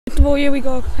of all, here we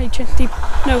go. HST,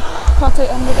 no, Part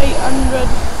 800, 800,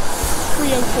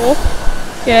 304.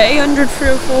 Yeah, 800,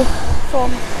 304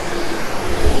 from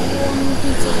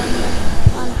Swansea to London.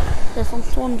 And they're from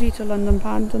Swansea to London,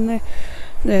 Pans, and they're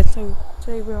so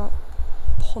today we are at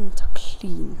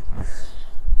Pontyclun,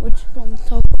 which is on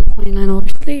top of the main line,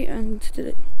 obviously, and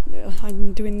today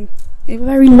I'm doing it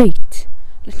very late.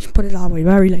 Let's put it that way,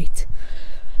 very late.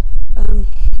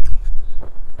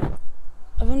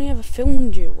 I've only ever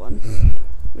filmed you one,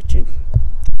 which is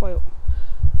quite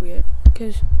weird,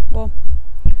 because, well,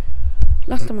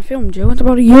 last time I filmed you was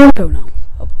about a year ago now.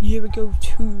 A year ago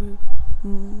to,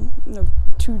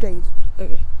 2 days,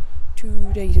 okay,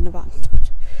 2 days in advance.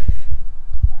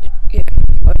 Yeah,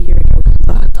 about a year ago at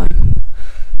that time.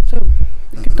 So,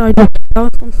 I can die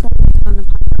out from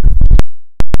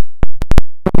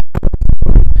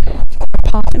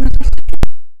parking, I think.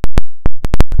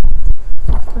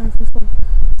 Going from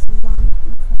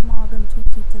Margam to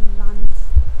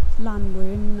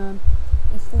Landway in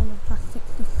it's 400 plus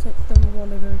 66 don't know what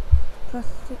it is. Plus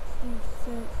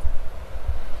 66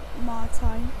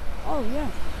 Maritime. Oh yeah.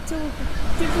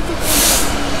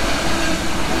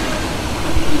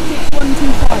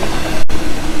 125.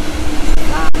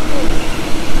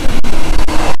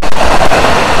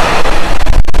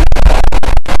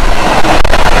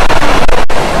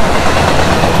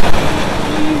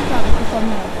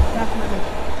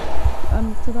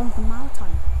 To go from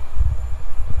Maritime.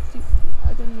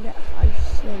 I didn't get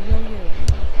ice yo-yo.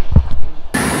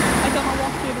 I don't know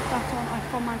what year that's on. I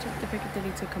from Manchester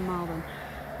Piccadilly to Carmarthen,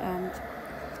 and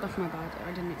that's my bad.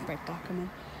 I didn't expect that coming.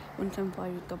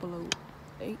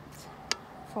 175,008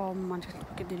 from Manchester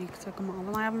Piccadilly to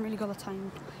Carmarthen. I haven't really got the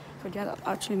time for it yet.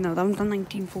 Actually, no, that was done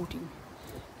 1914.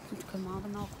 To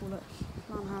Carmarthen, I'll call it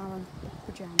Lanharan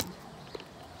Bridgend.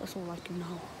 That's all I can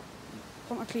know.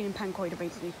 Pontyclun and Pencoed are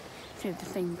basically the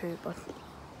same pit, but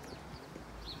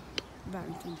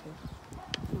very same pit.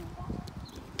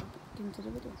 Into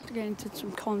the video. To get into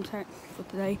some content for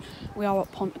today, we are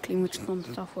at Pontyclun, which is on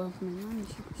the South Wales mainland. As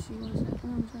you can see,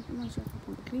 one second,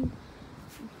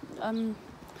 Pontyclun.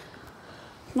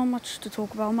 Not much to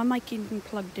talk about. My mic isn't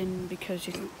plugged in because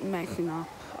it's messing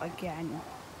up again.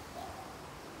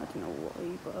 I don't know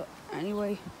why, but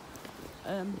anyway,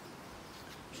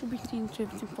 should be seeing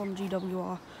servicing from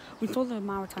GWR. We saw the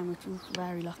Maritime, which was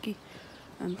very lucky.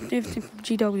 Servicing from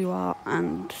GWR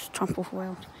and Transport for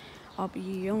Wales. I'll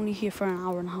be only here for an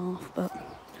hour and a half, but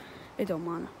it don't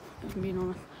matter, if I'm being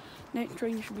honest. Next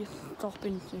train should be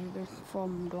stopping service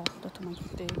from Gloucester to my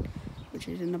stay, which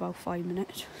is in about 5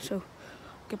 minutes. So I'll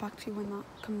get back to you when that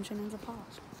comes in as a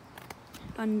pass.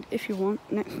 And if you want,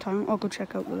 next time I'll go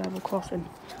check out the level crossing.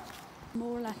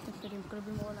 More or less this video is going to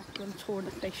be more or less going to tour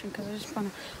the station, because I just found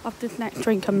out after this next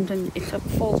train comes in, it's a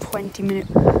full 20 to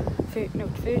 30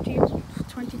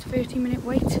 minute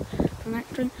wait for the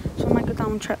next train. So I might go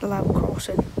down and check the level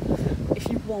crossing if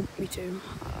you want me to.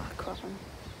 Crap, I'm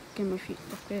getting my feet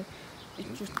stuck there.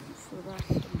 It's just for the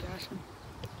rest, I'm guessing.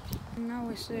 And now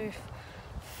it's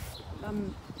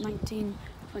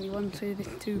 1921 service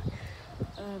to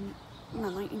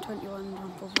 1921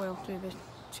 Transport for Wales service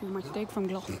to my stag from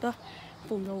Gloucester,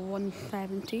 phone number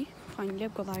 170. Finally,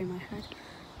 I've got that in my head.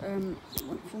 Phone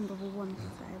number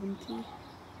 170.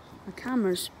 My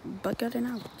camera's bugging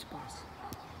out, boss.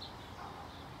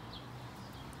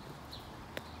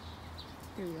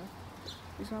 Here we go.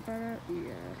 Is that better?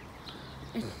 Yeah.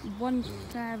 It's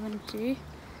 170.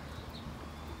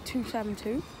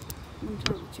 272.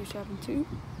 272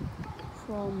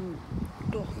 from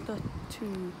Gloucester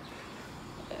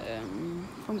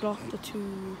to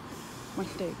my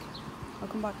stag. I'll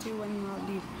come back to you when I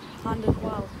leave. And as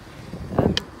well,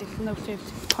 there's no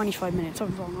service 25 minutes. I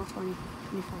was wrong, not 20,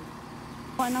 25.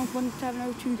 Right now,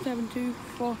 170272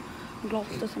 for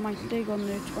Gloucester to my stag on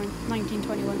the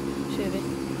 1921 service.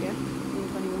 Yeah,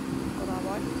 1921. Got that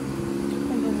right.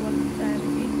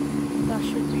 170. That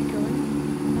should be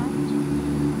going now.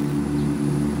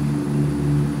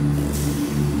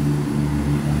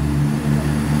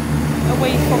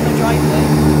 Away from the driveway.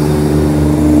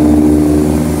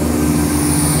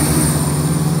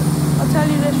 I'll tell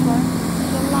you this one,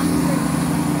 the last thing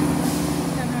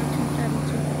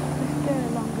 70272. Let's get a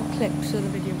longer clip so the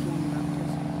video's longer.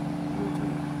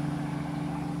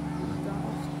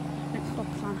 Next stop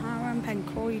Lanharan,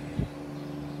 Pencoed,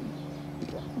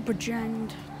 Bridgend,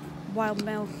 Wild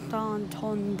Melton,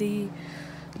 Tondy,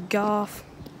 Garth,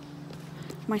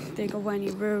 my stag on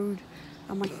Wenny Road,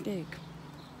 and my stag.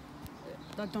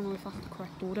 I don't know if that's the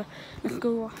correct order. Let's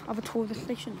go have a tour of the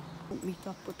station. Meet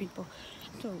up with people.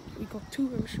 So we got 2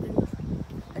 rows,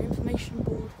 an information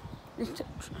board,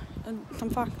 And in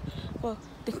fact, well,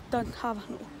 they don't have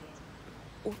an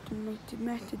automated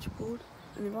message board,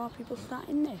 and there are people sat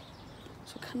in there,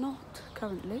 so I cannot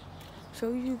currently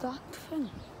show you that thing.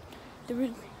 There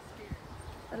is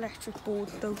electric board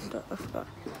though that I've got.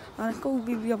 Let's go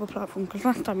with the other platform, because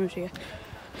last time I was here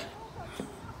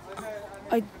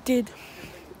I did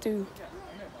do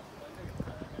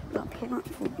that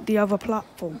platform, the other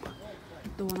platform,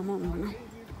 the one I'm on right now.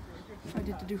 I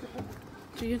did to do.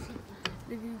 So here's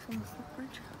the view from the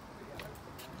footbridge.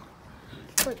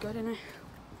 Quite good, isn't it?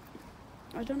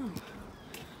 I don't know.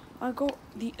 I got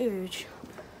the urge,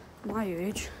 my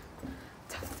urge,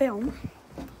 to film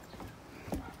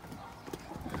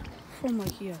from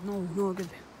like here. No good.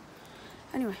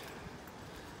 Anyway,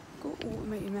 got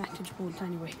automated message boards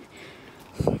anyway.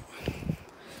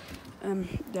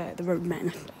 The road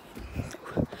men. So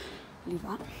leave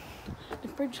that. The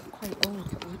bridge is quite old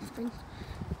for those things.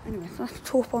 Anyway, so that's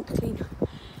tour Pontyclun.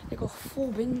 They got 4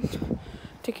 bins,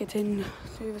 ticketing,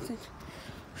 servicing.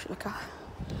 Should look at.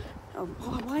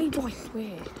 Why do I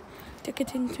swear?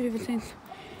 Ticketing, servicing.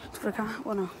 Should look at.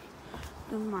 Well, no,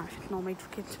 doesn't matter if it's not made for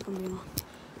kids. It's not.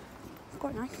 It's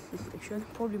quite nice. This station,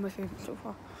 probably my favourite so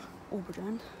far.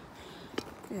 Aubergine.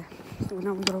 Yeah. So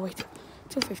now we've got to wait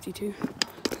till 52.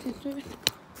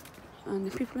 And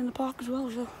there's people in the park as well,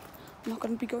 so I'm not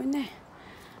going to be going there.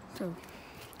 So,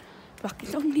 look,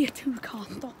 it's only a 2-car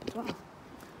stop as well.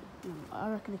 I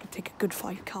reckon I could take a good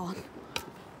 5 cars.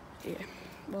 Yeah,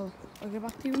 well, I'll get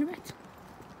back to you in a bit.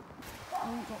 I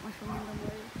haven't got my phone on the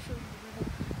way, so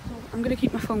I'm going to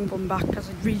keep my phone button back because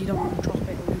I really don't want to drop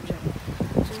it or lose it.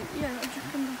 So, yeah, I'm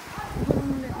just going to go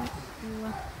on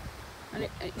a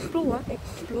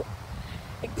little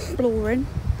exploring.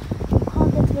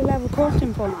 Can't get to the level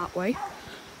crossing from that way,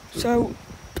 so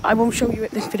I won't show you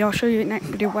it this video. I'll show you it next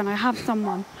video when I have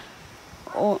someone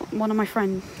or one of my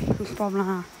friends who's probably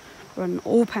run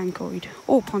or Pontyclun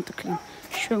or Pontyclun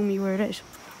show me where it is.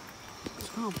 I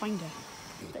can't find it.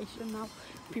 Station now,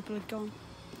 people have gone.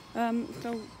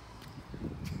 So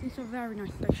it's a very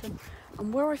nice station,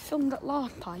 and where I filmed it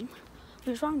last time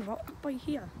was round about up by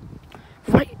here,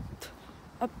 right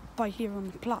up by here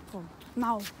on the platform.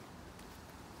 Now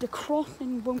the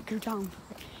crossing won't go down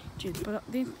for ages, but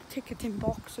the ticketing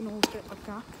box and all shit like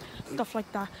that, stuff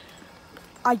like that.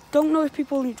 I don't know if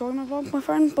people enjoy my vlogs, my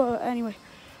friends, but anyway,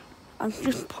 I'm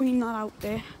just pointing that out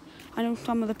there. I know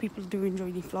some of the people do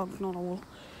enjoy these vlogs, not all.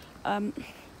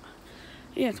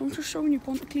 Yeah, so I'm just showing you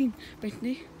Pontyclun,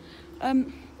 basically.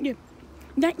 Yeah,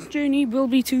 next journey will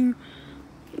be to,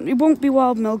 it won't be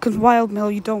Wild Mill, because Wild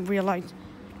Mill, you don't realise,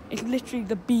 it's literally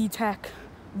the B-Tech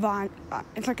van.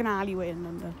 It's like an alleyway in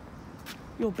London.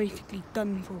 You're basically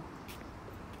done for.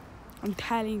 I'm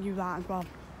telling you that as well.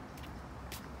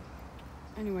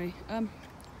 Anyway,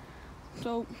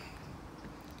 so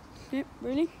yeah,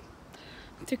 really,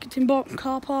 ticketing box,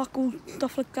 car park, all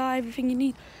stuff like that, everything you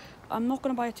need. I'm not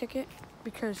gonna buy a ticket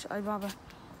because I'd rather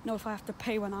know if I have to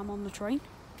pay when I'm on the train.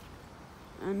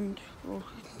 And we'll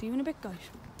see you in a bit,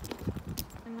 guys.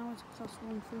 And now it's plus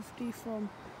 150 from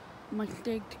my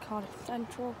dig to Cardiff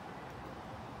Central.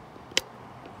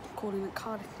 Calling it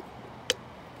Cardiff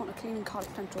Pontyclun and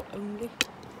Cardiff Central only.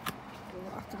 So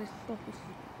after this stop is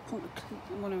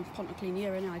Pontyclun, well, Pontyclun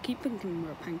here and I keep thinking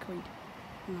we're at Pontyclun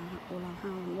or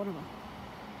Lanham, whatever.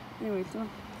 Anyway, so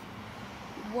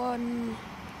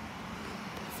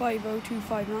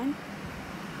 150,259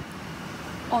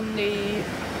 on the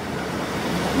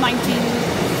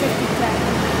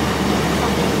 1957.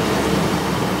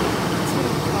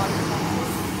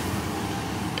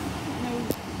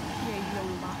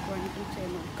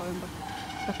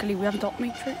 Luckily we have dot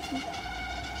matrix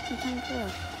sometimes for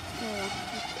us.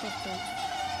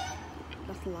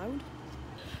 That's loud.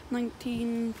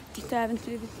 1957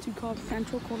 service to Cardiff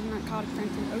Central, calling that Cardiff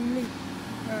Central only.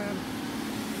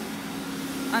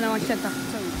 I know I said that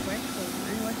so quick, so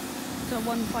anyway. So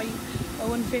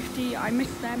 150, I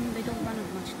missed them, they don't run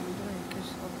as much now, do they?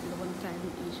 Because obviously the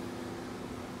 170s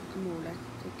are more or less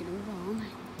taking over, aren't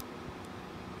they?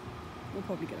 We'll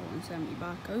probably get a 170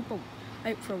 back. I hope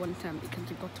out for a 170 because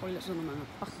they've got toilets on them and a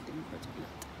busting for a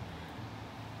toilet.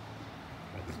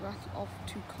 So that's off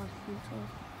to Cardiff Central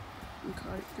and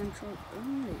Cardiff Central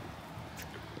only.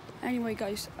 Anyway,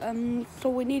 guys, so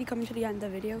we're nearly coming to the end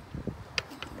of the video.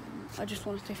 I just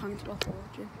want to say thanks a lot for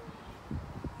watching.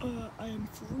 I am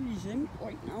freezing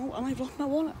right now and I've lost my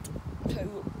wallet.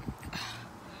 So,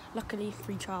 luckily,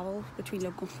 free travel between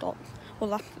local stops.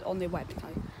 Well, that's on their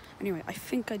website. Anyway, I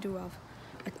think I do have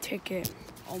a ticket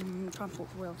on Transport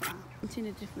for Wales app. I'm seeing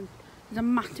a different. There's a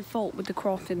massive fault with the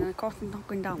crossing, and the crossing's not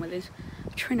going down with this.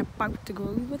 A train about to go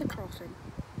over the crossing.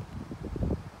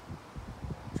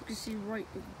 see right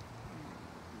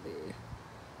there.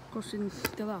 Crossing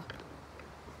still up.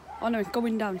 Oh no, it's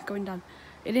going down, it's going down.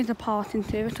 It is a passing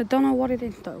service. I don't know what it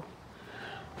is though.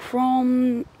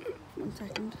 From 1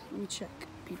 second, let me check.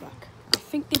 Be back. I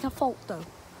think there's a fault though.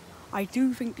 I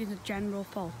do think there's a general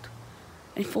fault.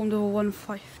 It's formed over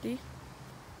 150.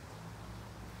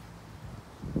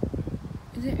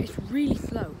 Is it? It's really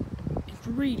slow. It's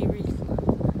really, really slow.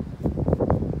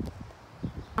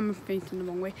 I'm facing the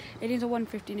wrong way. It is a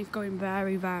 150 and it's going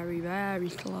very, very, very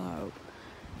slow.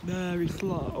 Very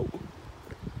slow.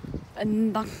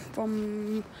 And that's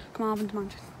from Carmarthen to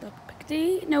Manchester.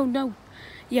 Piccadilly? No.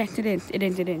 Yes, it is.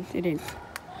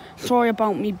 Sorry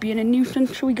about me being a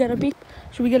nuisance. Should we get a beep?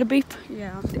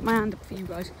 Yeah, I'll stick my hand up for you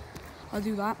guys. I'll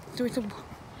do that. So it's a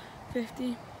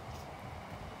 50.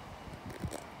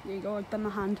 There you go, I've done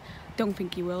my hand. Don't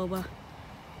think you will, but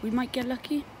we might get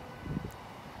lucky.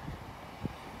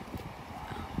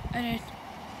 And it's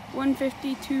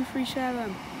 150,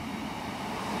 237.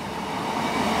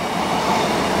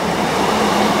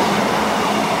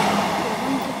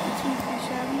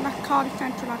 That's Cardiff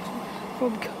Central actually.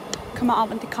 Probably come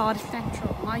out into Cardiff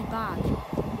Central. My bad.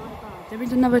 There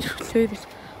is another service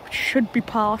which should be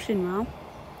passing now.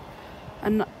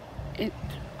 And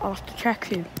I'll have to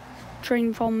check you.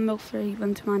 Train from Milford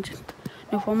Haven to Manchester.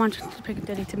 No, from Manchester to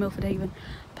Piccadilly to Milford Haven.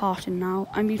 Passing now.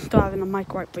 I'm used to having a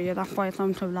mic right by you, that's why it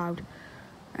sounds so loud.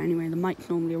 Anyway, the mic's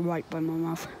normally right by my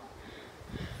mouth.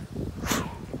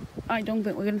 I don't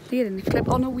think we're going to see it in this clip.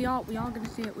 Oh no, we are going to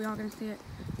see it.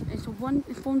 It's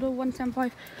formed over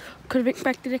 175. Could have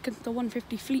expected it because the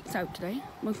 150 fleet's out today.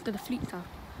 Most of the fleet's out.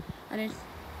 And it's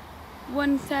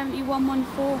 170,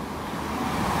 114.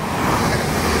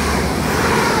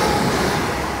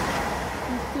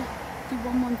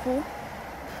 114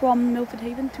 from Milford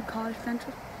Haven to Cardiff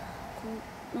Central.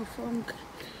 No,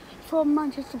 from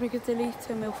Manchester Piccadilly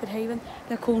to Milford Haven.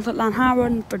 They're called at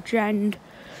Lanharan, Bridgend,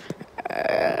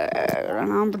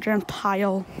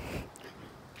 Pyle,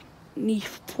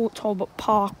 Neath, Port Talbot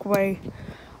Parkway.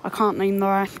 I can't name the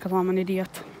rest because I'm an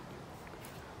idiot.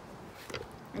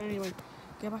 Anyway,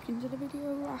 get back into the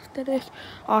video after this.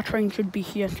 Our train should be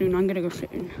here soon. I'm gonna go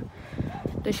sit in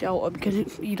the shelter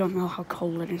because you don't know how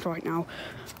cold it is right now.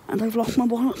 And I've lost my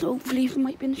wallet, so hopefully it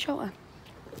might be in the shelter.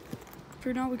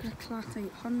 Through now we get class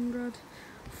 800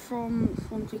 from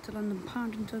Swansea to London,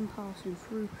 Pontyclun, passing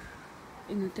through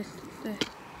in the distance there.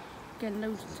 Getting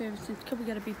loads of services. Could we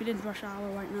get a beep? It is rush hour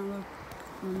right now though.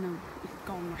 Oh no, it's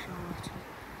gone rush hour actually.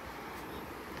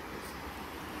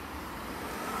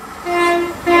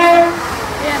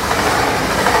 Yeah.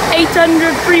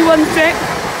 800 316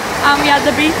 and we had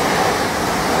the beep.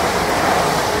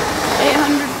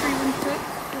 800 316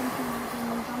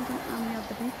 and we had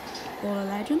the beep. All a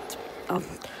legend.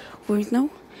 Where's no?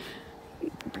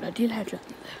 Bloody legend.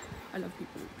 I love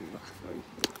people who do that. Very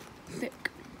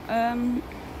thick.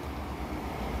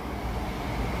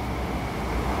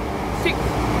 607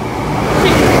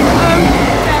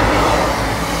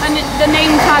 and the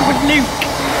name tag was Luke.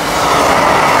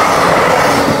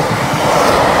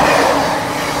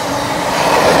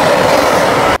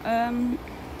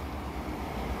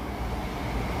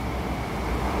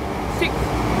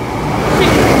 607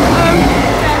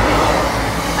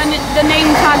 and the name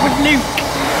tag was Luke.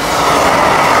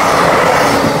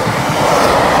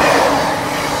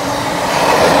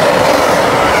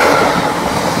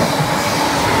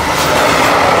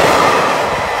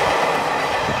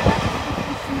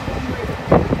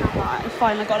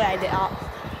 Fine, I gotta edit out.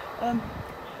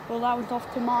 Well, that was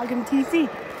off to Margam TC.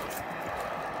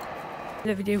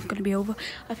 The video's gonna be over.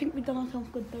 I think we've done ourselves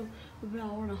good though. With an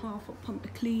hour and a half at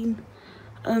Pontyclun.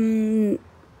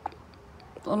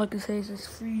 All I can say is it's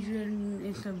freezing.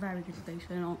 It's a very good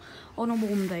station. On a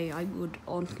warm day, I would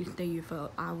honestly stay here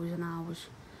for hours and hours.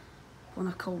 On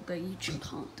a cold day, you just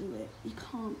can't do it. You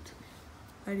can't.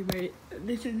 Anyway,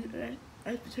 this is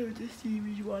episode of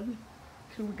Series 1.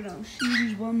 So we're going to have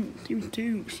Series 1, Series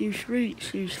 2, Series 3,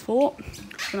 Series 4. We're going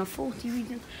to have 4 series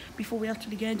before we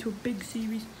actually get into a big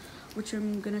series, which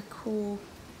I'm going to call,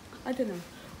 I don't know.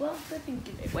 Well, I think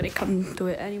when it comes to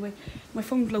it anyway. My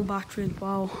phone's low battery as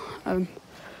well.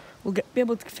 We'll be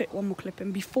able to fit one more clip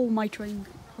in before my train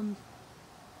comes.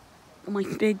 My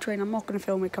big train, I'm not going to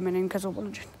film it coming in because I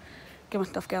want to just get my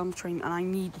stuff, get on the train, and I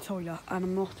need the toilet. And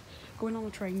I'm not going on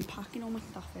the train, packing all my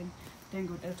stuff in. Then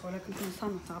go to the toilet because the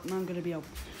sun is up and I'm going to be out.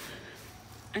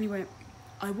 Anyway,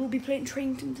 I will be playing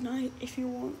Train Sim tonight. If you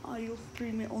want, I'll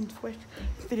stream it on Twitch.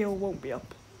 This video won't be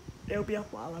up. It'll be up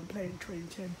while I'm playing Train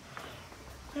Sim.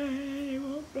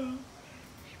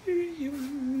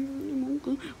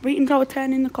 Ratings out of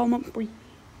 10 in the comments, boy.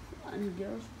 And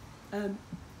girls.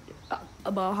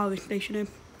 about how this station is.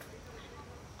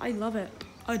 I love it.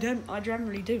 I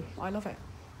generally do. I love it.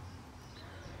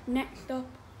 Next up,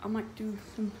 I might do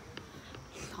some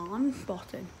sun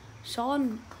spotting.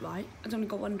 Sun, right, it's only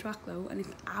got one track though, and it's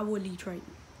hourly train.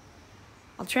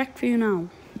 I'll check for you now,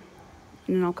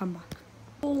 and then I'll come back.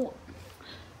 Oh,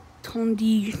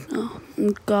 Tondi,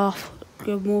 Goth,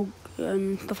 Gilmore,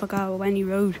 and stuff like that, or any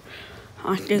road.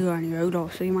 I still go any road,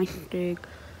 obviously. You might dig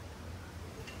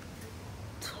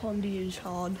Tondi and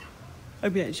Sean.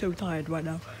 I'm getting so tired right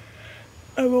now.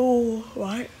 They're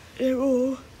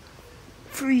all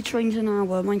 3 trains an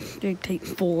hour. Mine take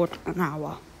 4 an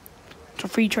hour. So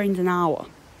 3 trains an hour.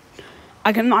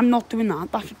 I'm not doing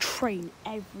that. That's a train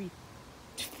every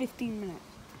 15 minutes.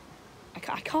 I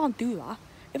can't do that.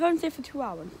 If I was there for 2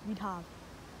 hours, we'd have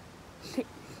 6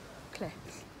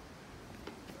 clips.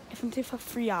 If I'm there for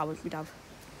 3 hours, we'd have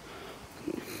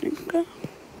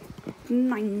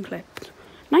 9 clips.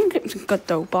 9 clips is good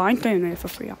though, but I'm staying there for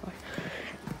 3 hours.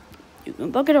 You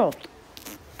can bug it off.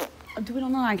 I'll do it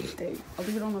on a nice day. I'll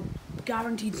do it on a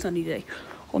guaranteed sunny day.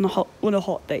 On a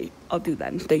hot day, I'll do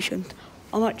that in stations.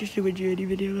 I might just do a journey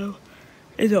video though.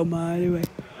 It don't matter anyway.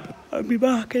 I'll be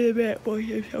back in a bit, boy.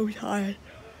 I'm so tired.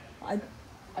 I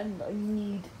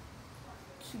need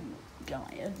to get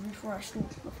refreshed and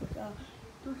stuff like that.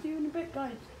 So see you in a bit,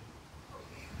 guys.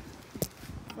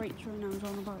 Right, so now it's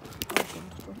on about.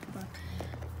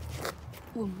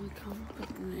 Oh god, oh my god,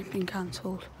 it's been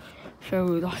cancelled.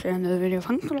 So that's the end of the video.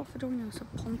 Thanks a lot for joining us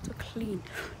at Pontyclun.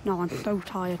 No, I'm so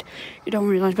tired. You don't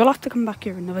realise, but I'll have to come back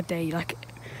here another day, like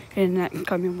in the next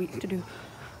coming week, to do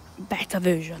a better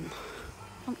version.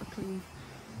 Pontyclun.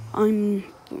 I'm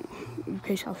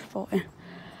UK South Spotting,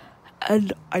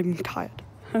 and I'm tired.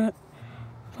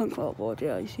 Thanks a lot for watching.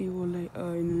 I'll see you all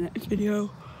later in the next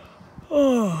video.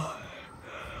 Oh,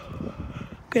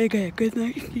 okay, good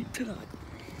night, sleep tonight.